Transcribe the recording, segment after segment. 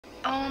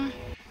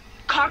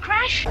Car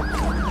crash?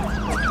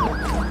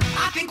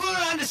 I think we're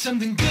onto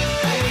something good.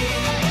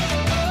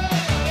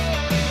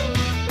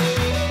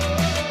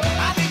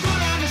 I think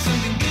we're onto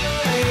something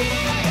good.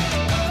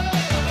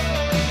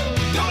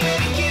 Don't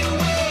let it get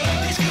away.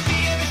 This could be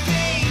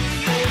everything.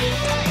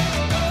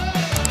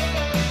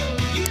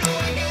 You know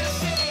what I gotta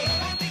say.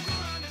 I think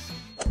we're onto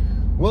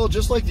something. Well,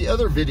 just like the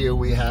other video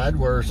we had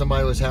where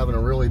somebody was having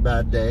a really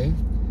bad day,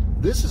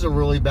 this is a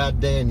really bad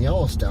day in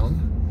Yellowstone,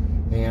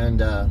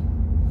 and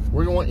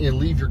we're gonna want you to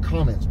leave your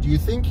comments. Do you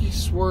think he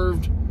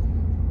swerved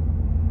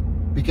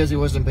because he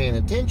wasn't paying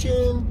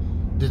attention?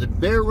 Did a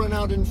bear run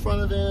out in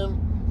front of him?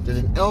 Did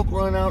an elk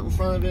run out in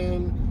front of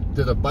him?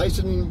 Did a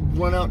bison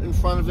run out in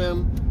front of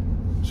him?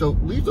 So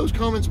leave those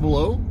comments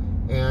below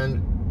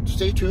and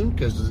stay tuned,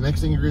 because the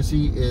next thing you're gonna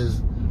see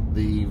is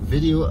the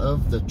video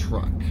of the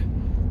truck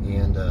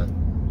and a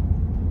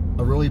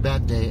really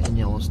bad day in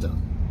Yellowstone.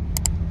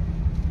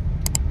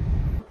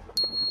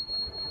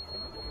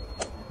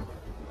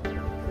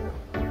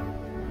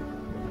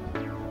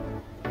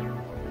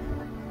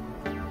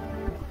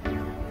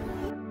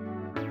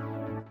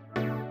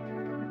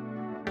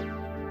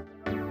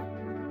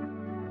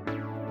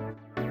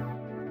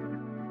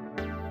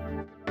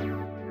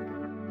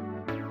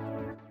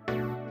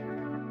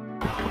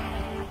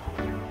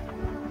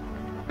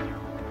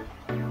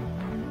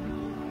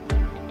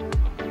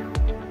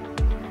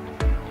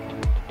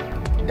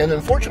 And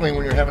unfortunately,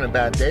 when you're having a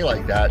bad day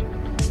like that,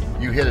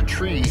 you hit a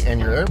tree and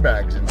your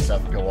airbags and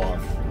stuff go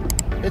off.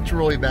 It's a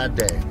really bad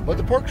day. But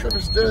the Park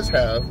Service does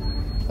have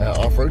an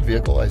off-road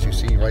vehicle, as you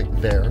see right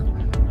there,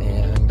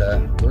 and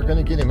they're going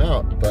to get him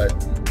out. But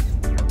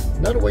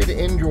not a way to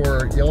end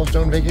your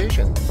Yellowstone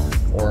vacation,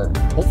 or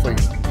hopefully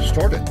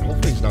start it.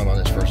 Hopefully he's not on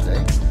his first day.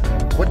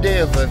 What day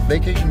of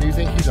vacation do you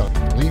think he's on?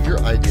 Leave your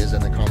ideas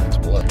in the comments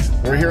below.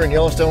 We're here in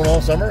Yellowstone all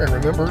summer, and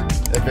remember,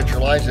 adventure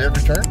lies at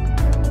every turn.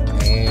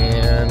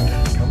 And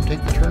come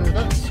take the turn with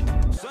us.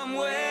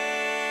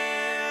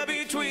 Somewhere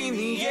between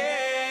the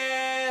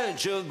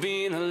edge of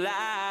being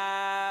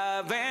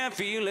alive and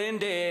feeling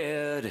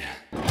dead.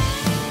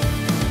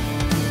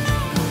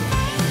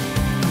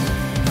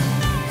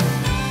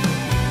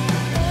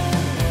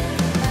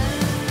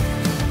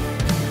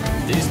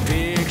 This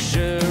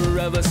picture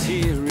of us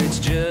here, it's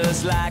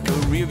just like a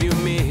rearview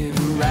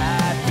mirror.